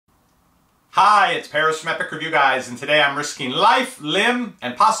Hi, it's Paris from EpicReviewGuys, and today I'm risking life, limb,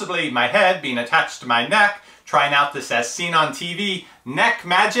 and possibly my head being attached to my neck, trying out this as seen on TV, Neck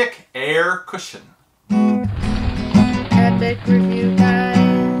Magic Air Cushion.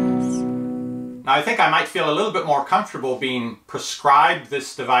 EpicReviewGuys. Now I think I might feel a little bit more comfortable being prescribed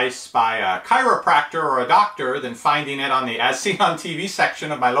this device by a chiropractor or a doctor than finding it on the as seen on TV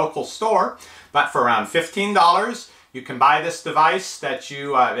section of my local store. But for around $15, you can buy this device that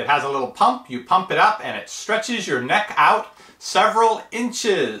it has a little pump. You pump it up and it stretches your neck out several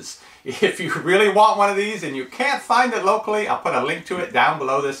inches. If you really want one of these and you can't find it locally, I'll put a link to it down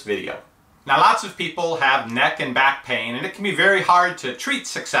below this video. Now lots of people have neck and back pain and it can be very hard to treat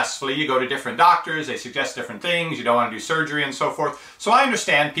successfully. You go to different doctors, they suggest different things, you don't want to do surgery and so forth. So I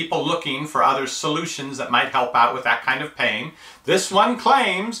understand people looking for other solutions that might help out with that kind of pain. This one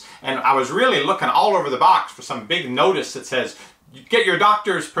claims, and I was really looking all over the box for some big notice that says, get your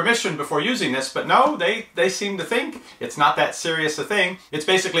doctor's permission before using this, but no, they seem to think it's not that serious a thing. It's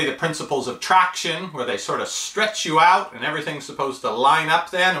basically the principles of traction, where they sort of stretch you out and everything's supposed to line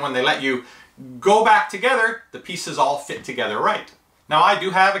up then, and when they let you go back together, the pieces all fit together right. Now I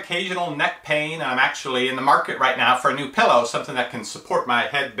do have occasional neck pain, and I'm actually in the market right now for a new pillow, something that can support my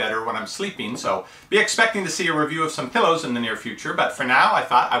head better when I'm sleeping, so be expecting to see a review of some pillows in the near future, but for now I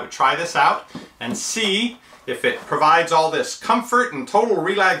thought I would try this out and see if it provides all this comfort and total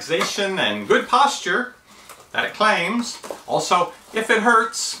relaxation and good posture that it claims. Also, if it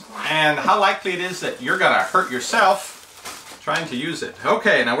hurts and how likely it is that you're gonna hurt yourself trying to use it.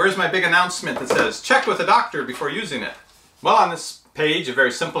 Okay, now where's my big announcement that says check with a doctor before using it? Well, on this page of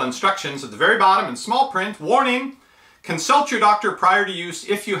very simple instructions at the very bottom in small print, warning, consult your doctor prior to use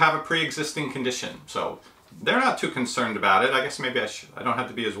if you have a pre-existing condition. So they're not too concerned about it. I guess maybe I don't have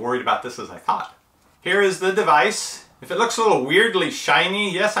to be as worried about this as I thought. Here is the device. If it looks a little weirdly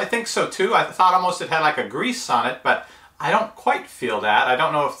shiny, yes, I think so too. I thought almost it had like a grease on it, but I don't quite feel that. I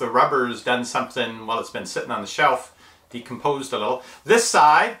don't know if the rubber's done something while it's been sitting on the shelf, decomposed a little. This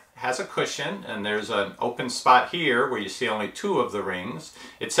side has a cushion, and there's an open spot here where you see only two of the rings.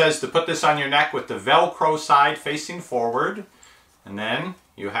 It says to put this on your neck with the Velcro side facing forward, and then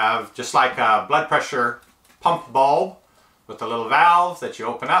you have just like a blood pressure pump bulb with a little valve that you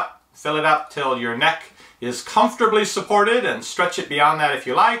open up. Fill it up till your neck is comfortably supported and stretch it beyond that if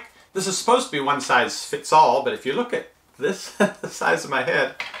you like. This is supposed to be one size fits all, but if you look at this, the size of my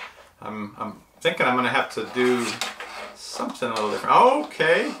head, I'm thinking I'm going to have to do something a little different.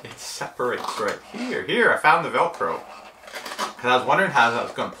 Okay, it separates right here. Here, I found the Velcro. And I was wondering how I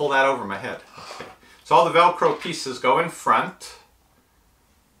was going to pull that over my head. Okay. So all the Velcro pieces go in front.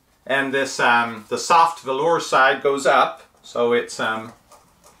 And this, the soft velour side goes up. So it's,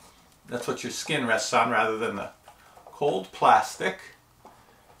 that's what your skin rests on rather than the cold plastic.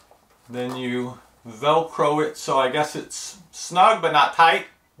 Then you Velcro it so I guess it's snug but not tight.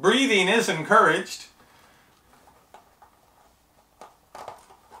 Breathing is encouraged.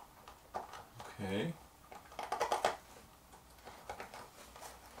 Okay.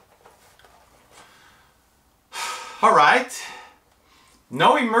 All right.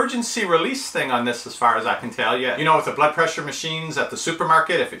 No emergency release thing on this as far as I can tell yet. You know, with the blood pressure machines at the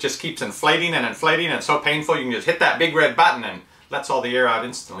supermarket, if it just keeps inflating and inflating and it's so painful, you can just hit that big red button and lets all the air out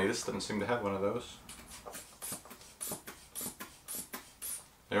instantly. This doesn't seem to have one of those.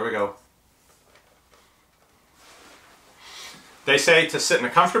 There we go. They say to sit in a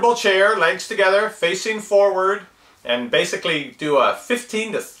comfortable chair, legs together, facing forward, and basically do a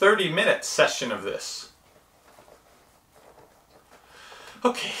 15 to 30 minute session of this.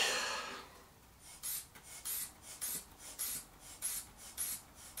 Okay.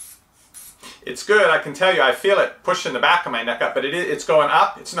 It's good, I can tell you, I feel it pushing the back of my neck up, but it's going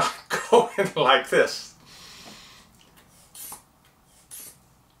up, it's not going like this.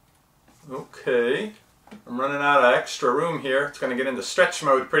 Okay, I'm running out of extra room here. It's going to get into stretch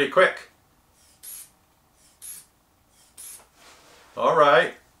mode pretty quick.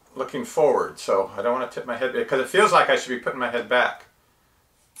 Alright, looking forward, so I don't want to tip my head, because it feels like I should be putting my head back.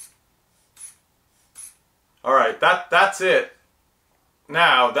 Alright, that's it.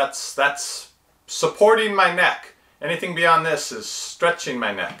 Now, that's supporting my neck. Anything beyond this is stretching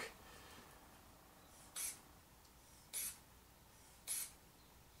my neck.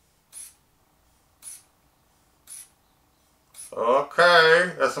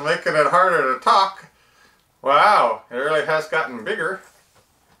 Okay, that's making it harder to talk. Wow, it really has gotten bigger.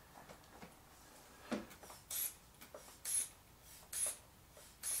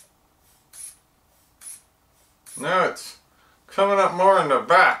 Now it's coming up more in the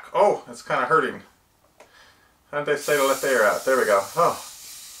back. Oh, it's kind of hurting. How'd they say to let the air out? There we go. Oh.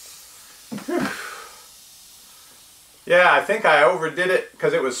 Yeah, I think I overdid it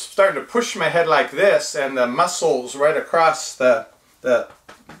because it was starting to push my head like this, and the muscles right across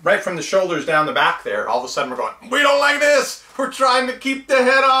right from the shoulders down the back there, all of a sudden we're going, we don't like this! We're trying to keep the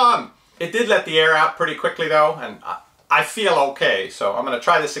head on! It did let the air out pretty quickly though, and I feel okay, so I'm going to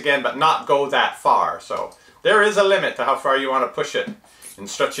try this again, but not go that far. So there is a limit to how far you want to push it in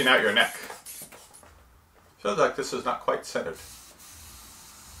stretching out your neck. Feels like this is not quite centered.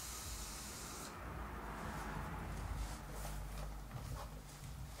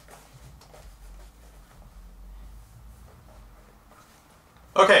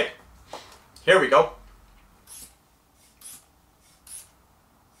 Okay, here we go.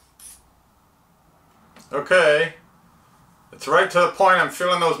 Okay, it's right to the point I'm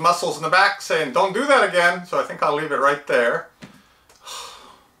feeling those muscles in the back saying, don't do that again, so I think I'll leave it right there.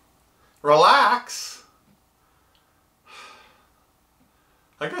 Relax.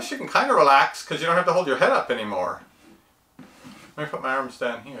 I guess you can kind of relax because you don't have to hold your head up anymore. Let me put my arms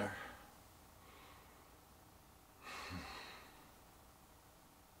down here.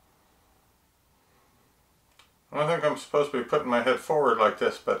 I don't think I'm supposed to be putting my head forward like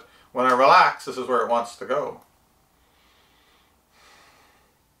this, but when I relax, this is where it wants to go.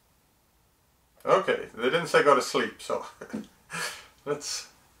 Okay, they didn't say go to sleep, so let's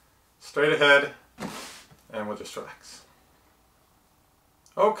straight ahead and we'll just relax.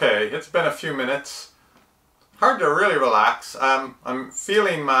 Okay, it's been a few minutes. Hard to really relax. I'm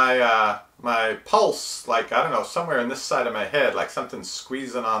feeling my my pulse, like, I don't know, somewhere in this side of my head, like something's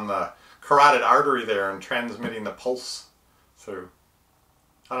squeezing on the carotid artery there and transmitting the pulse through.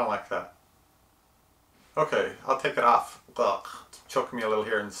 I don't like that. Okay, I'll take it off. Ugh, choke me a little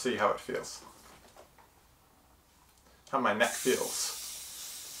here and see how it feels. How my neck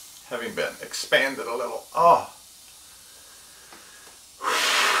feels, having been expanded a little. Oh.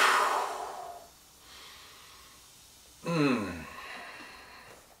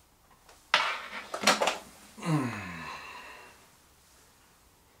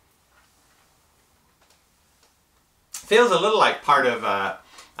 Feels a little like part of a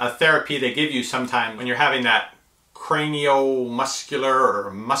therapy they give you sometime when you're having that craniomuscular or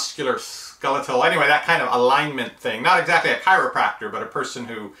muscular skeletal, anyway, that kind of alignment thing. Not exactly a chiropractor, but a person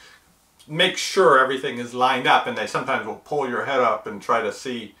who makes sure everything is lined up, and they sometimes will pull your head up and try to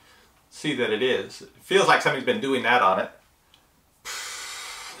see that it is. It feels like somebody's been doing that on it.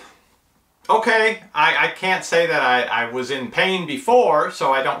 Okay, I can't say that I was in pain before,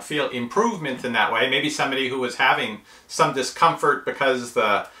 so I don't feel improvement in that way. Maybe somebody who was having some discomfort because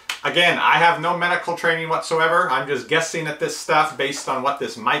again, I have no medical training whatsoever. I'm just guessing at this stuff based on what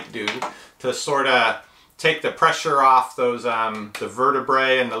this might do to sort of take the pressure off those the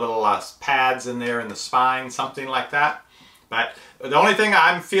vertebrae and the little pads in there in the spine, something like that. But the only thing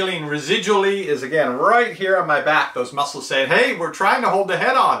I'm feeling residually is, again, right here on my back, those muscles saying, hey, we're trying to hold the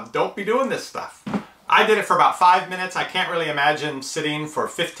head on. Don't be doing this stuff. I did it for about 5 minutes. I can't really imagine sitting for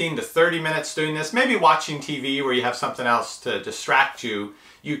 15 to 30 minutes doing this. Maybe watching TV where you have something else to distract you.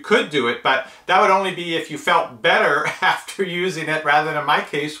 You could do it, but that would only be if you felt better after using it, rather than in my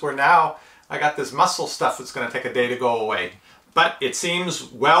case where now I got this muscle stuff that's going to take a day to go away. But it seems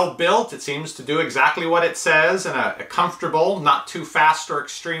well built. It seems to do exactly what it says in a comfortable, not too fast or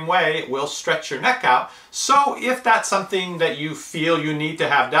extreme way. It will stretch your neck out. So if that's something that you feel you need to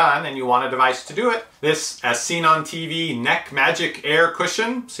have done and you want a device to do it, this, as seen on TV, Neck Magic Air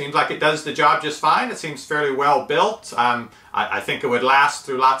Cushion seems like it does the job just fine. It seems fairly well built. I think it would last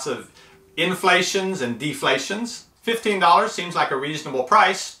through lots of inflations and deflations. $15 seems like a reasonable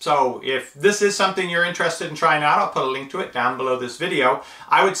price, so if this is something you're interested in trying out, I'll put a link to it down below this video.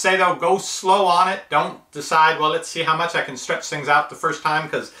 I would say though, go slow on it. Don't decide, well, let's see how much I can stretch things out the first time,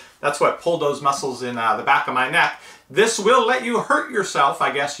 because that's what pulled those muscles in the back of my neck. This will let you hurt yourself,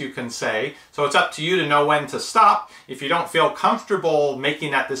 I guess you can say, so it's up to you to know when to stop. If you don't feel comfortable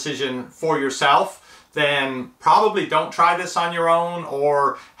making that decision for yourself, then probably don't try this on your own,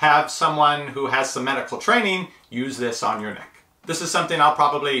 or have someone who has some medical training use this on your neck. This is something I'll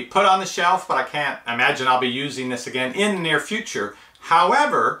probably put on the shelf, but I can't imagine I'll be using this again in the near future.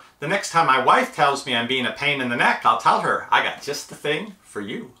 However, the next time my wife tells me I'm being a pain in the neck, I'll tell her, I got just the thing for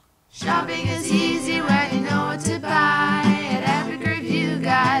you. Shopping is easy when you know what to buy. At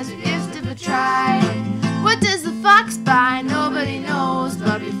EpicReviewGuys, we give it a try. What does the fox buy? Nobody knows,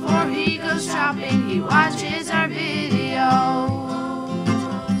 but before he goes shopping, he watches our video.